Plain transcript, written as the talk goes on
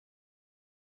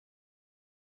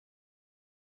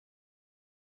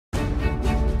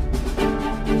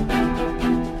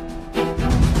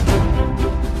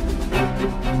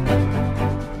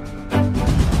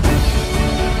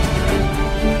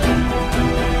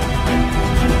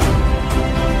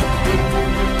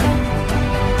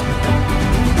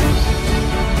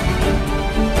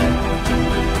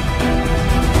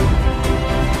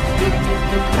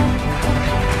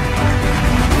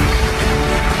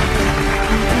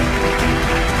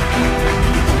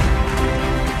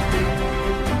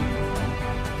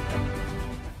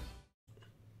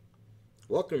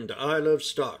Welcome to I Love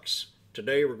Stocks.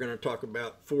 Today we're going to talk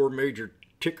about four major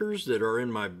tickers that are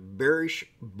in my bearish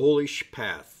bullish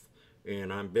path.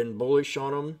 And I've been bullish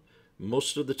on them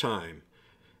most of the time.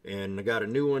 And I got a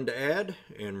new one to add,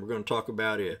 and we're going to talk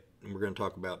about it. And we're going to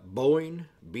talk about Boeing,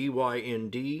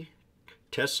 BYND,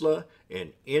 Tesla,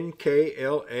 and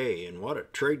NKLA. And what a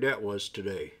trade that was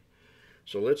today.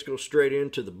 So let's go straight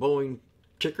into the Boeing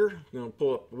ticker. I'm going to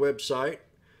pull up the website.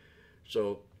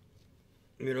 So,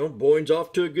 you know, Boeing's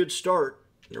off to a good start.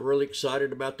 They're really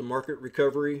excited about the market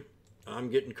recovery. I'm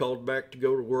getting called back to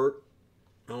go to work.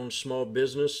 I own a small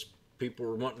business. People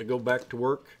are wanting to go back to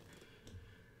work.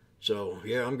 So,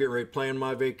 yeah, I'm getting ready to plan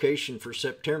my vacation for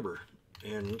September.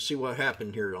 And let's see what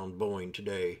happened here on Boeing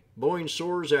today. Boeing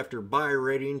soars after buy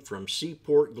rating from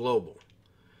Seaport Global.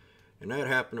 And that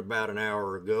happened about an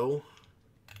hour ago.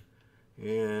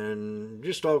 And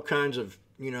just all kinds of,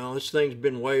 you know, this thing's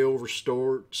been way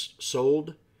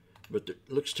sold, but it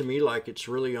looks to me like it's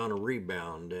really on a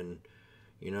rebound. And,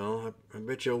 you know, I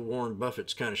bet you old Warren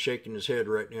Buffett's kind of shaking his head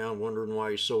right now, wondering why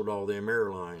he sold all them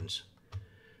airlines.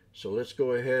 So let's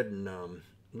go ahead and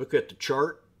look at the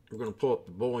chart. We're going to pull up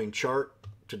the Boeing chart.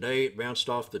 Today it bounced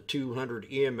off the 200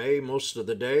 EMA most of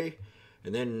the day,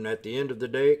 and then at the end of the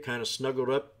day it kind of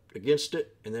snuggled up against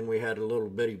it, and then we had a little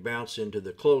bitty bounce into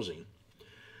the closing.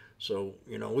 So,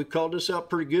 you know, we called this out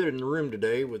pretty good in the room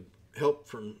today with help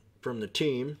from the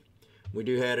team. We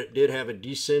did have a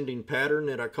descending pattern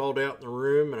that I called out in the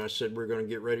room, and I said we're going to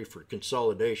get ready for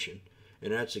consolidation.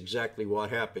 And that's exactly what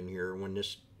happened here when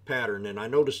this pattern, and I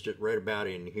noticed it right about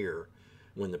in here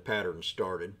when the pattern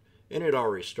started. And it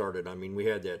already started. I mean, we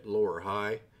had that lower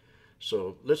high.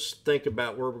 So let's think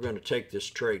about where we're going to take this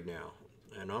trade now.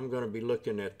 And I'm going to be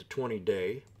looking at the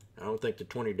 20-day. I don't think the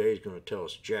 20-day is going to tell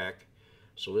us jack.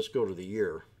 So let's go to the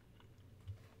year.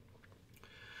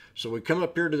 So we come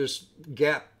up here to this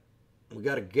gap. We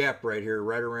got a gap right here,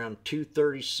 right around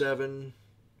 237.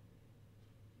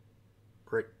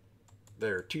 Right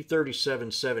there,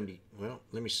 237.70. Well,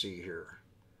 let me see here.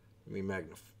 Let me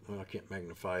magnify. Well, I can't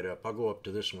magnify it up. I'll go up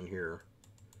to this one here.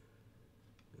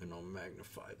 And I'll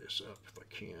magnify this up if I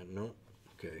can. Nope.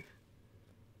 Okay.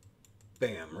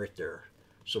 Bam, right there.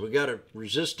 So we got a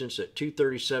resistance at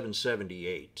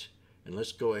 237.78. And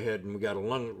let's go ahead, and we got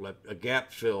a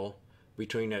gap fill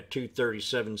between that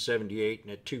 237.78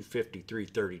 and that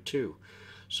 253.32.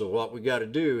 So what we got to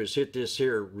do is hit this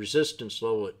here resistance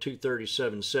level at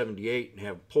 237.78 and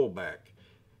have a pullback.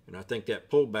 And I think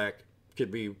that pullback could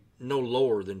be no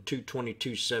lower than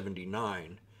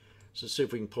 222.79. So let's see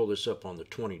if we can pull this up on the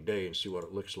 20-day and see what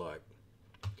it looks like.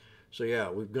 So yeah,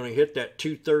 we're going to hit that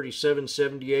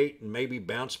 237.78 and maybe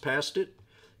bounce past it.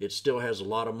 It still has a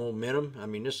lot of momentum. I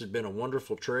mean, this has been a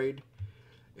wonderful trade.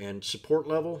 And support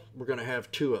level, we're going to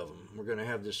have two of them. We're going to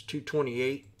have this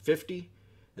 228.50,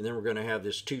 and then we're going to have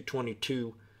this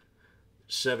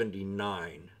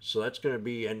 222.79. So that's going to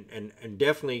be, and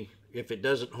definitely, if it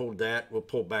doesn't hold that, we'll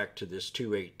pull back to this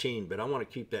 218. But I want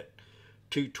to keep that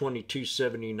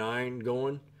 222.79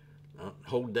 going.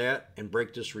 Hold that and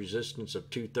break this resistance of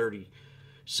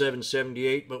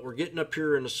 237.78. But we're getting up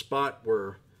here in a spot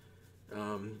where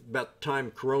about the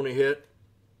time Corona hit,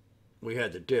 we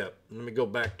had the dip. Let me go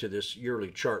back to this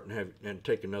yearly chart and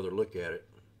take another look at it.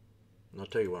 And I'll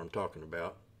tell you what I'm talking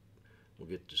about. We'll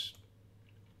get this.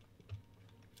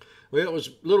 Well, it was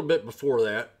a little bit before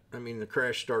that. I mean, the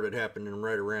crash started happening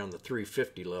right around the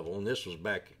 350 level, and this was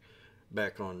back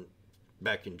in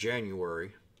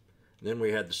January. And then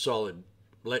we had the solid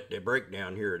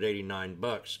breakdown here at 89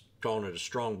 bucks, calling it a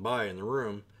strong buy in the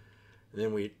room. And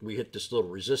then we hit this little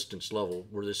resistance level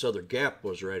where this other gap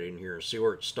was right in here. See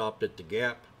where it stopped at the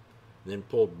gap, and then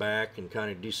pulled back and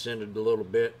kind of descended a little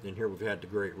bit. And here we've had the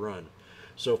great run.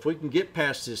 So if we can get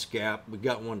past this gap, we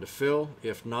got one to fill.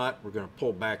 If not, we're going to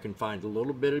pull back and find a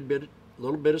little bit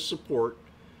of support,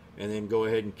 and then go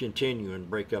ahead and continue and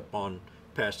break up on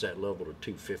past that level to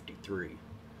 253.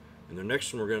 And the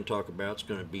next one we're going to talk about is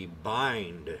going to be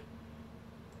BYND.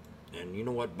 And you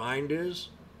know what BYND is?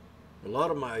 A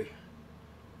lot of my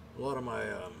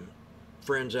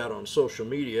friends out on social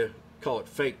media call it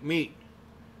fake meat.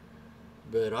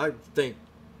 But I think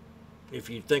if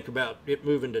you think about it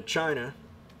moving to China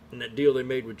and that deal they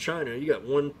made with China, you got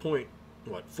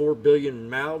 1.4 billion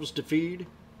mouths to feed.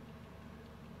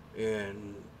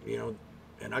 And, you know,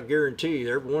 and I guarantee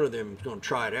you every one of them is going to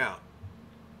try it out.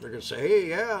 They're going to say, hey,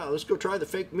 yeah, let's go try the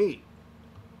fake meat.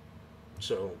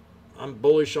 So I'm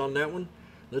bullish on that one.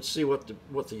 Let's see what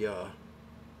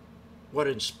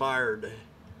inspired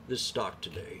this stock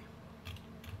today.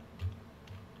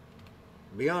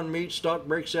 Beyond Meat stock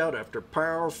breaks out after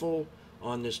powerful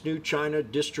on this new China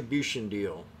distribution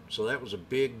deal. So that was a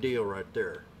big deal right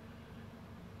there.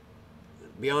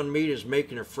 Beyond Meat is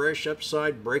making a fresh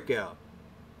upside breakout.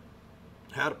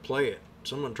 How to play it.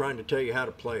 Someone trying to tell you how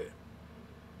to play it.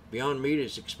 Beyond Meat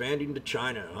is expanding to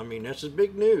China. I mean, that's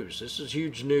big news. This is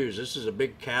huge news. This is a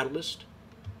big catalyst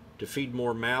to feed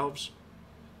more mouths.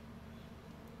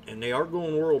 And they are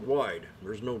going worldwide.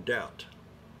 There's no doubt.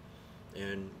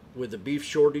 And with the beef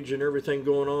shortage and everything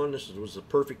going on, this was the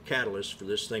perfect catalyst for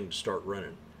this thing to start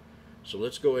running. So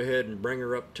let's go ahead and bring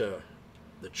her up to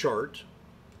the chart.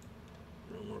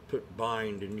 I'm going to put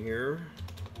BYND in here.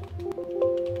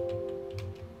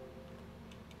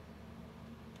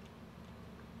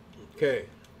 Okay,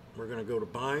 we're going to go to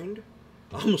BYND.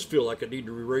 I almost feel like I need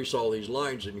to erase all these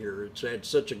lines in here. It's had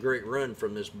such a great run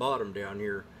from this bottom down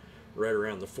here right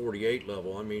around the 48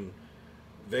 level. I mean,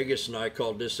 Vegas and I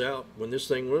called this out when this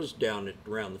thing was down at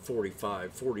around the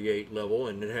 45, 48 level,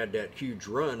 and it had that huge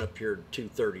run up here to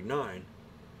 239.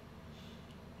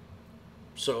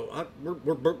 So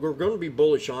we're going to be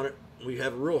bullish on it. We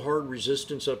have a real hard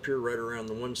resistance up here right around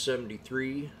the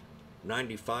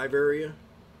 173.95 area.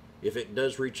 If it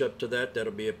does reach up to that,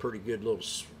 that'll be a pretty good little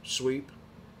sweep.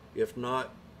 If not,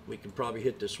 we can probably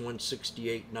hit this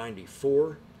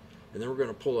 168.94. And then we're going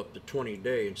to pull up the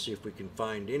 20-day and see if we can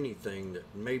find anything that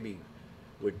maybe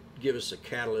would give us a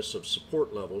catalyst of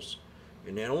support levels.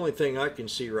 And the only thing I can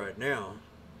see right now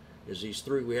is these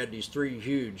three. We had these three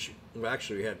huge, well,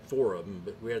 actually we had four of them,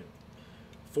 but we had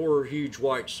four huge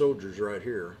white soldiers right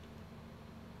here.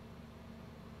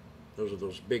 Those are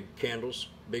those big candles,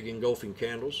 big engulfing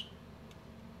candles.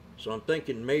 So I'm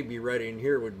thinking maybe right in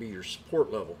here would be your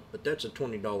support level, but that's a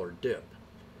 $20 dip.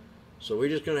 So we're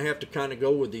just going to have to kind of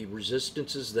go with the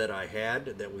resistances that I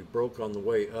had that we broke on the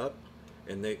way up,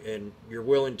 and you're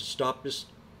willing to stop this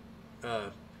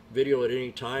video at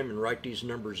any time and write these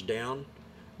numbers down.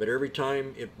 But every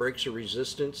time it breaks a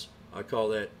resistance, I call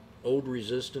that old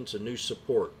resistance a new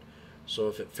support. So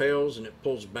if it fails and it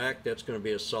pulls back, that's going to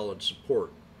be a solid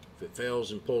support. If it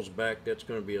fails and pulls back, that's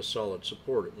going to be a solid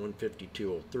support at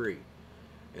 152.03.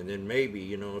 And then maybe,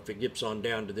 you know, if it gets on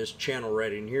down to this channel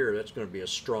right in here, that's going to be a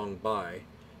strong buy.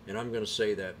 And I'm going to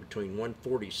say that between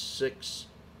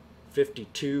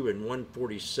 146.52 and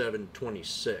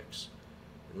 147.26.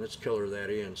 And let's color that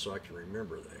in so I can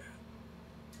remember that.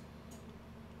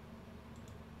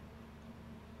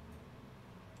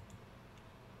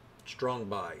 Strong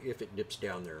buy if it dips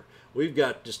down there. We've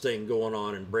got this thing going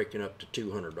on and breaking up to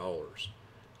 $200.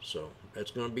 So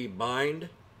that's going to be BYND.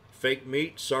 Fake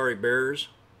meat. Sorry, bears.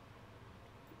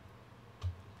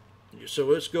 So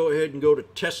let's go ahead and go to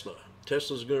Tesla.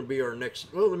 Tesla's going to be our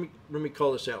next. Well, let me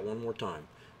call this out one more time.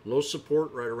 Low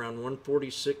support right around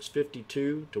 146.52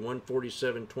 to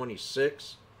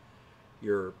 147.26.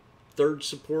 Your third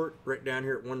support right down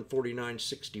here at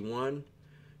 149.61.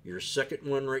 Your second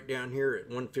one right down here at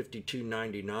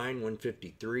 152.99,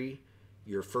 153.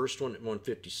 Your first one at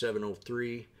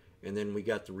 157.03. And then we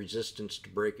got the resistance to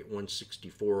break at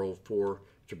 164.04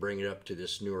 to bring it up to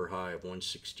this newer high of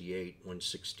 168,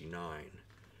 169.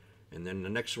 And then the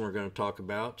next one we're going to talk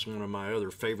about is one of my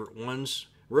other favorite ones.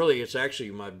 Really, it's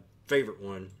actually my favorite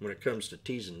one when it comes to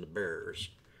teasing the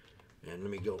bears. And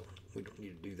let me go. We don't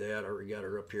need to do that. I already got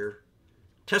her up here.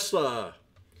 Tesla.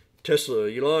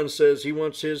 Elon says he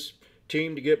wants his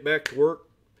team to get back to work.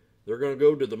 They're going to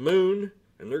go to the moon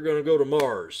and they're going to go to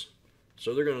Mars.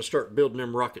 So they're going to start building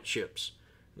them rocket ships.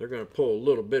 They're going to pull a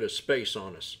little bit of space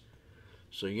on us.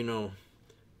 So, you know,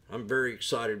 I'm very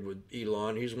excited with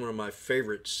Elon. He's one of my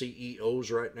favorite CEOs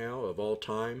right now of all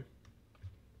time.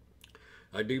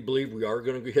 I do believe we are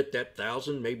going to hit that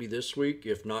 1,000 maybe this week,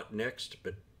 if not next.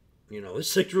 But, you know,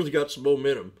 this thing's really got some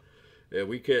momentum. Yeah,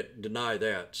 we can't deny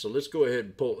that. So let's go ahead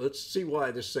and pull. Let's see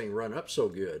why this thing run up so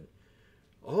good.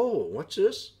 Oh, what's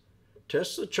this?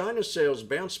 Tesla China sales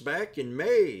bounced back in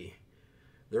May.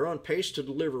 They're on pace to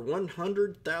deliver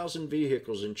 100,000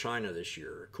 vehicles in China this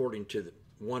year, according to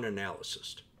one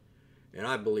analysis. And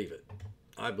I believe it.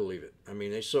 I believe it. I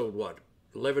mean, they sold, what,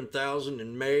 11,000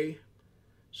 in May?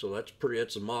 So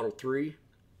that's a Model 3.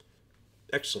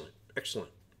 Excellent,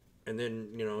 excellent. And then,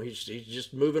 you know, he's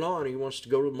just moving on. He wants to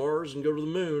go to Mars and go to the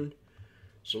moon.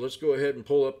 So let's go ahead and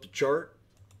pull up the chart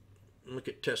and look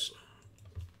at Tesla.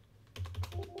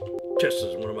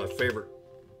 Tesla's one of my favorite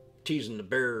teasing the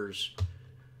bears.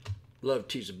 Love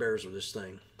teasing bears with this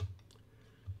thing.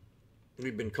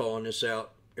 We've been calling this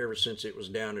out ever since it was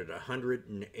down at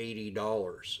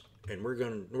 $180, and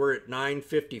we're at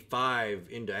 955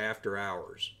 into after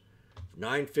hours.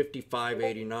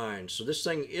 955.89. So this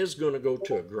thing is going to go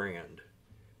to $1,000.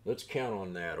 Let's count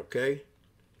on that, okay?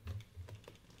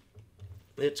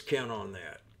 Let's count on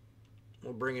that.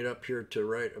 we'll bring it up here to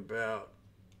right about,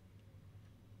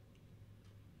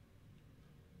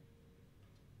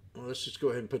 well, let's just go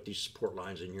ahead and put these support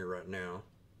lines in here right now.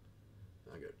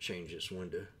 I got to change this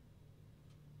window.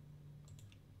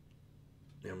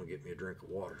 Now I'm going to get me a drink of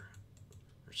water.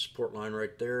 There's a support line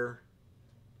right there,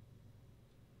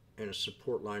 and a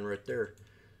support line right there.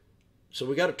 So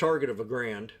we got a target of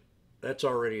 $1,000. That's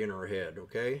already in our head,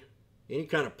 okay? Any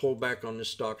kind of pullback on this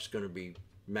stock is going to be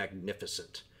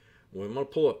magnificent. Well, I'm going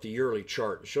to pull up the yearly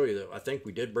chart and show you that I think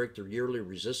we did break the yearly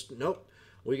resistance. Nope.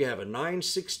 We have a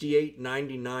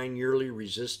 968.99 yearly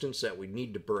resistance that we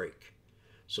need to break.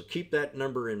 So keep that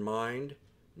number in mind.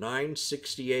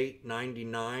 968.99,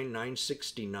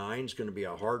 969 is going to be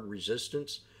a hard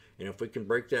resistance. And if we can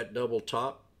break that double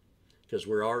top, because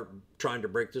we are trying to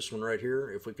break this one right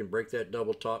here, if we can break that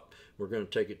double top, we're going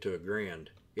to take it to $1,000.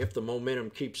 If the momentum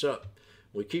keeps up,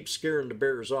 we keep scaring the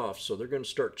bears off, so they're going to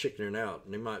start chickening out,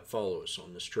 and they might follow us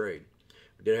on this trade.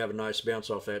 We did have a nice bounce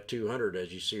off that 200,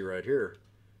 as you see right here.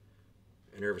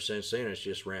 And ever since then, it's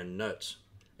just ran nuts.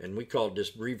 And we called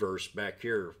this reverse back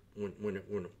here when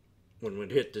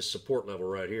it hit this support level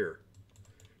right here.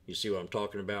 You see what I'm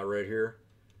talking about right here?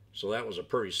 So that was a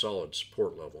pretty solid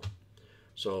support level.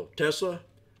 So Tesla,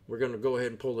 we're going to go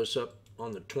ahead and pull this up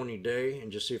on the 20-day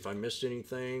and just see if I missed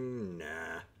anything.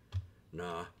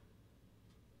 Nah.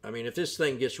 I mean, if this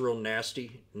thing gets real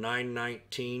nasty,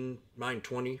 919,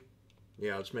 920.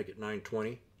 Yeah, let's make it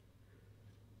 920.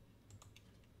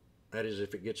 That is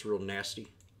if it gets real nasty.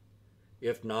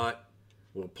 If not,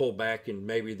 we'll pull back in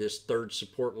maybe this third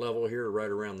support level here, right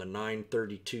around the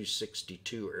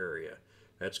 932.62 area.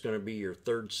 That's going to be your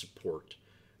third support,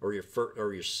 or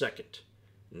your second.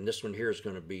 And this one here is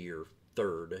going to be your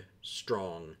third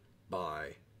strong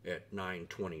buy at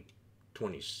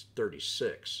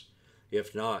 920.36.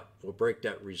 If not, we'll break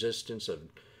that resistance of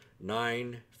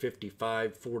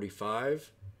 955.45.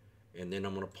 And then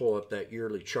I'm going to pull up that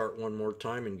yearly chart one more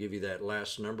time and give you that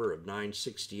last number of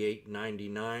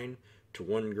 968.99 to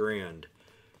 $1,000.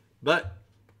 But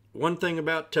one thing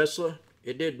about Tesla,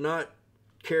 it did not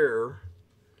care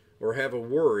or have a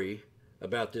worry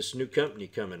about this new company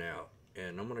coming out.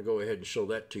 And I'm going to go ahead and show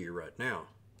that to you right now.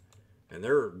 And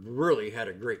they're really had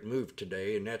a great move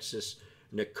today, and that's this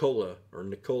Nikola,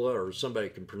 or somebody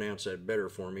can pronounce that better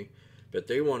for me. But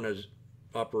they want to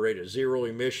operate a zero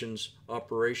emissions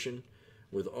operation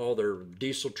with all their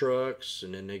diesel trucks,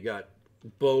 and then they got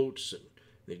boats and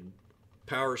they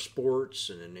power sports,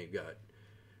 and then they got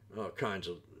all kinds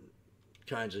of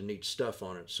neat stuff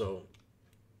on it. So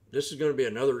this is going to be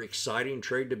another exciting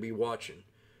trade to be watching.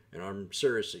 And I'm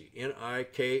seriously,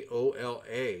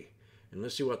 NIKOLA. And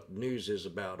let's see what the news is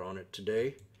about on it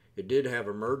today. It did have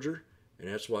a merger, and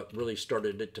that's what really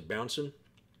started it to bouncing.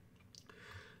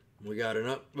 We got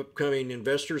an upcoming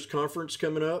investors conference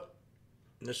coming up.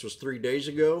 And this was 3 days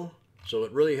ago. So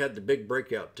it really had the big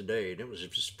breakout today, and it was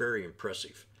just very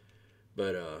impressive.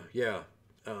 But yeah,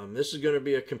 this is going to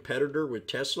be a competitor with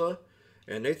Tesla,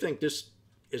 and they think this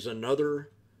is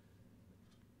another,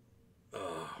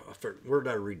 where did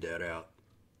I read that out?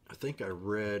 I think I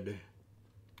read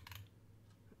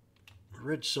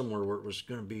somewhere where it was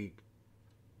going to be,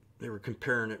 they were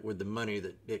comparing it with the money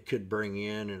that it could bring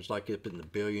in, and it's like up in the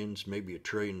billions, maybe $1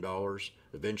 trillion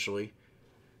eventually.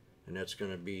 And that's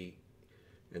going to be,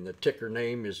 and the ticker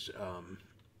name is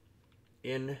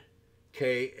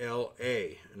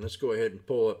NKLA. And let's go ahead and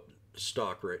pull up the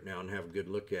stock right now and have a good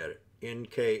look at it.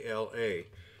 NKLA.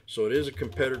 So it is a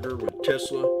competitor with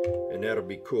Tesla, and that'll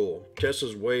be cool.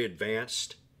 Tesla's way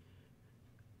advanced.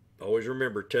 Always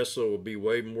remember, Tesla will be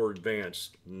way more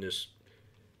advanced than this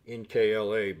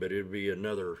NKLA, but it'll be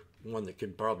another one that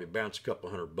could probably bounce a couple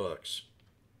 $100.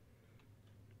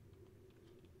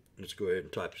 Let's go ahead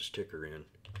and type this ticker in.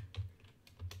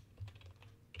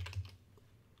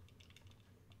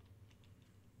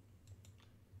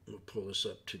 We'll pull this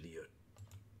up to the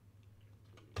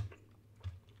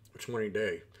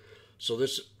 20-day. So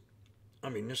this, I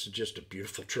mean, this is just a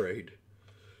beautiful trade.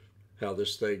 How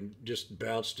this thing just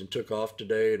bounced and took off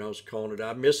today, and I was calling it.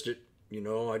 I missed it, you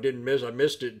know. I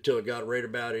missed it until it got right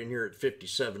about in here at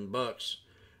 $57.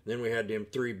 Then we had them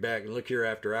 3 back, and look here,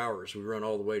 after hours we run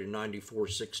all the way to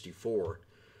 94.64,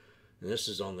 and this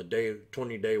is on the day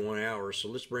 20-day 1 hour. So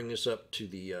let's bring this up to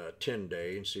the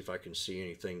 10-day and see if I can see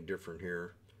anything different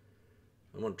here.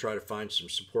 I'm going to try to find some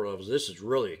support levels. This is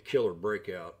really a killer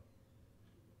breakout.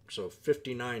 So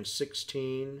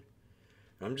 59.16.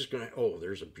 I'm just going to, oh,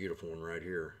 there's a beautiful one right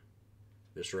here.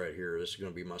 This right here, this is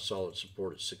going to be my solid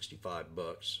support at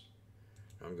 $65.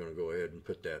 I'm going to go ahead and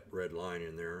put that red line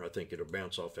in there. I think it'll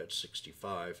bounce off at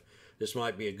 65. This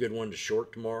might be a good one to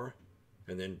short tomorrow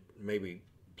and then maybe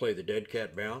play the dead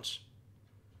cat bounce.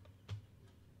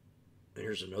 And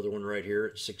here's another one right here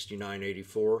at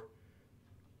 69.84.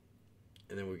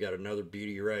 And then we got another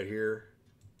beauty right here.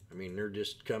 I mean, they're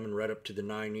just coming right up to the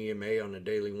 9 EMA on the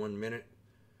daily 1 minute.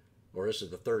 Or this is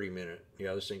the 30 minute.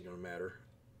 Yeah, this ain't going to matter.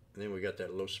 And then we got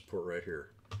that low support right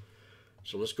here.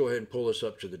 So let's go ahead and pull this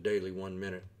up to the daily 1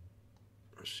 minute.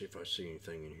 Let's see if I see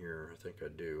anything in here. I think I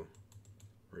do.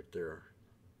 Right there.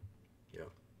 Yeah.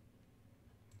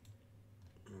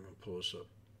 I'm going to pull this up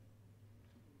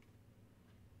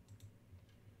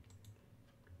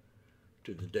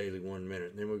to the daily 1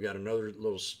 minute. And then we've got another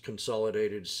little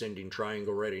consolidated ascending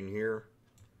triangle right in here.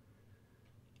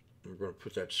 And we're going to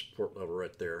put that support level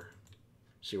right there.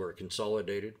 See where it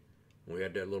consolidated? We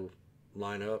had that little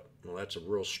line up. Well, that's a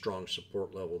real strong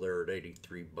support level there at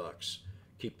 83 bucks.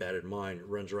 Keep that in mind. It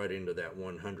runs right into that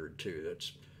 100 too.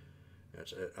 That's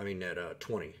I mean that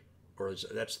 20, or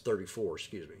that's 34.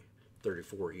 Excuse me,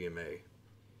 34 EMA.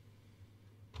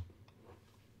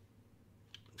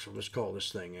 So let's call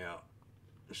this thing out.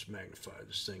 Let's magnify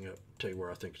this thing up. Tell you where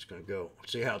I think it's going to go.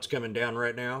 See how it's coming down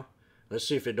right now? Let's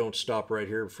see if it don't stop right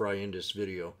here before I end this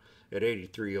video at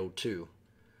 83.02,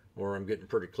 or I'm getting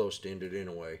pretty close to end it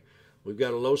anyway. We've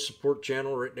got a low support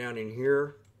channel right down in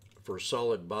here for a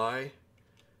solid buy,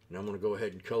 and I'm going to go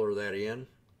ahead and color that in.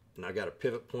 And I got a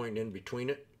pivot point in between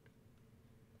it.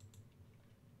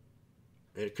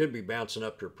 And it could be bouncing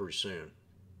up here pretty soon.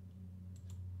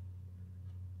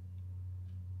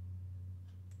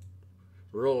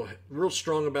 Real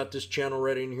strong about this channel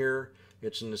right in here.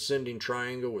 It's an ascending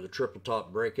triangle with a triple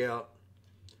top breakout.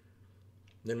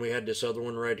 Then we had this other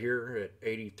one right here at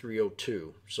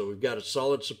 83.02. So we've got a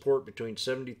solid support between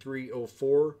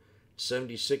 73.04 and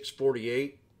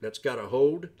 76.48. That's got to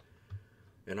hold.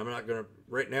 And I'm not going to,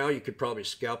 right now you could probably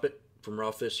scalp it from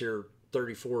off this here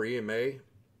 34 EMA,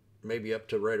 maybe up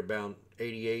to right about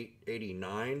 88,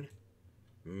 89,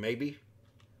 maybe.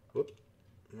 Whoop,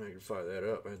 magnify that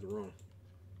up, I had the wrong.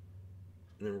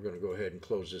 And then we're going to go ahead and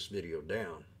close this video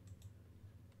down.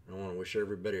 I want to wish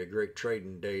everybody a great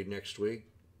trading day next week.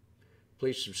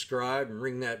 Please subscribe and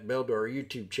ring that bell to our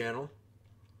YouTube channel.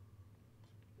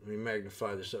 Let me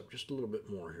magnify this up just a little bit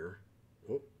more here.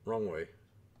 Whoop, wrong way.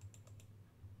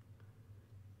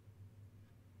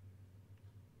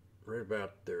 Right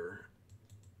about there.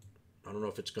 I don't know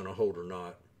if it's going to hold or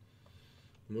not.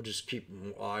 We'll just keep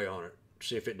an eye on it.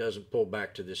 See if it doesn't pull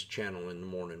back to this channel in the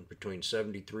morning between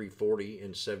 73.40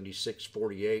 and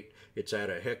 76.48. It's at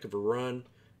a heck of a run.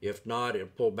 If not, it'll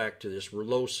pull back to this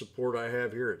low support I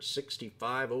have here at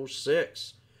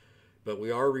 65.06. But we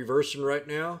are reversing right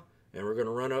now, and we're going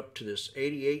to run up to this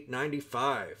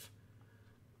 88.95.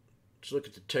 Let's look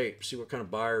at the tape, see what kind of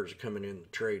buyers are coming in the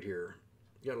trade here.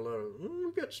 Got a lot of,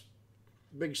 we've got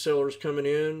big sellers coming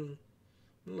in,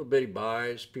 little bitty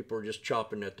buys. People are just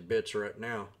chopping at the bits right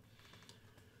now.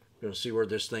 Going to see where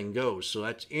this thing goes. So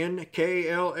that's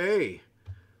NKLA.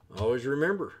 Always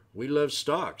remember, we love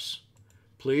stocks.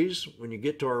 Please, when you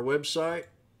get to our website,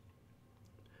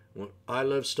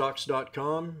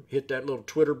 ilovestocks.com, hit that little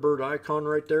Twitter bird icon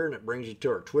right there, and it brings you to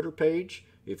our Twitter page.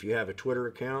 If you have a Twitter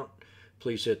account,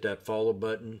 please hit that follow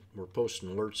button. We're posting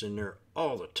alerts in there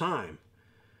all the time.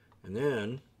 And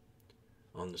then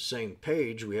on the same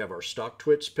page, we have our Stock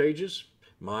Twits pages,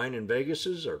 mine and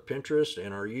Vegas's, our Pinterest,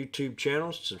 and our YouTube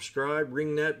channels. Subscribe,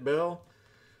 ring that bell.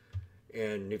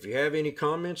 And if you have any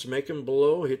comments, make them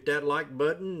below. Hit that like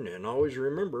button. And always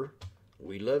remember,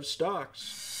 we love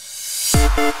stocks.